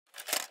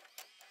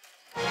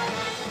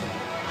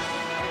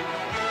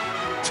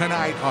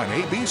tonight on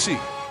ABC.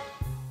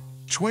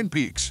 Twin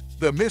Peaks: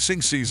 The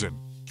Missing Season,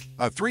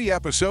 a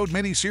 3-episode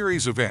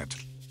miniseries event.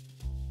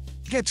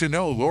 Get to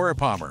know Laura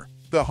Palmer,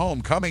 the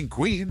homecoming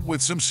queen,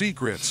 with some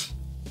secrets.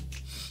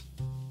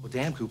 Well,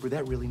 damn, Cooper,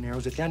 that really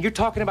narrows it down. You're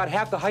talking about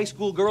half the high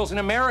school girls in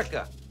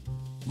America.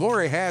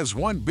 Laura has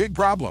one big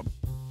problem.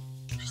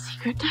 The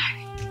secret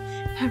diary.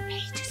 Her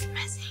page is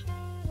missing.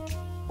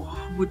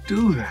 Who would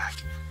do that?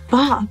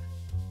 Bob.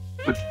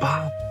 But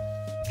Bob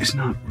is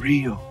not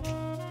real.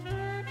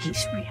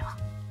 He's real.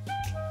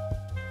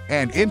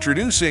 And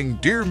introducing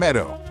Deer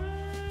Meadow.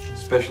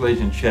 Special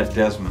Agent Chet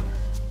Desmond.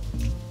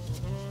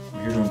 I'm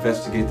here to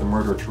investigate the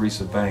murder of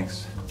Teresa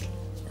Banks.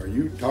 Are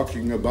you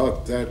talking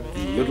about that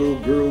little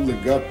girl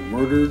that got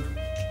murdered?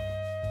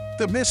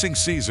 The Missing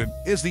Season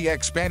is the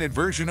expanded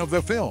version of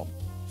the film.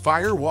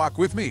 Fire Walk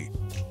with Me.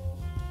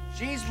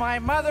 She's my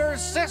mother's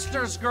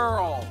sister's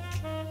girl.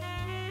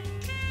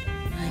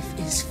 Life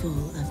is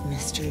full of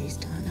mysteries,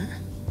 Donna.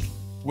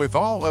 With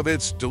all of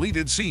its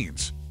deleted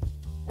scenes.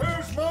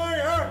 Where's my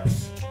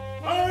axe?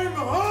 I'm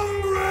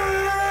hungry!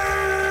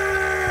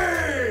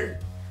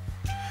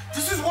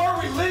 This is where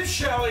we live,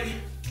 Shelley.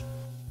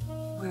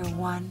 We're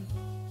one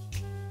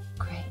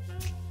great,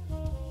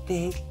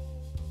 big,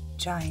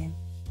 giant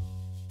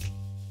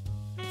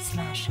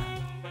smash up.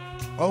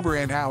 Over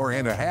an hour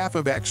and a half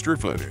of extra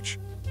footage.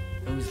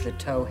 Who's the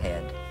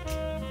towhead?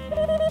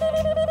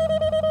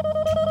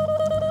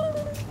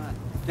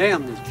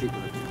 Damn, these people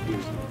are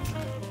confusing.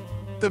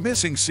 The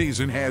Missing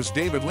Season has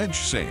David Lynch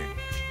saying,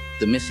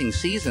 The Missing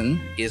Season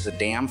is a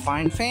damn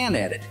fine fan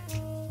edit.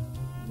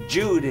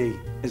 Judy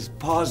is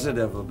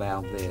positive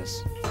about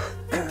this.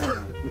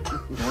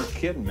 We're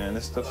kidding, man.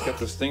 This stuff's got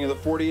the sting of the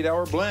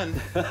 48-hour blend.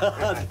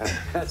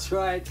 That's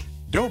right.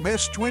 Don't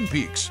miss Twin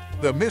Peaks: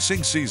 The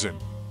Missing Season,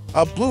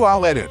 a Blue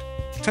Owl edit,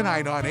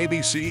 tonight on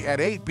ABC at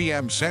 8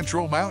 p.m.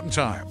 Central Mountain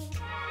Time.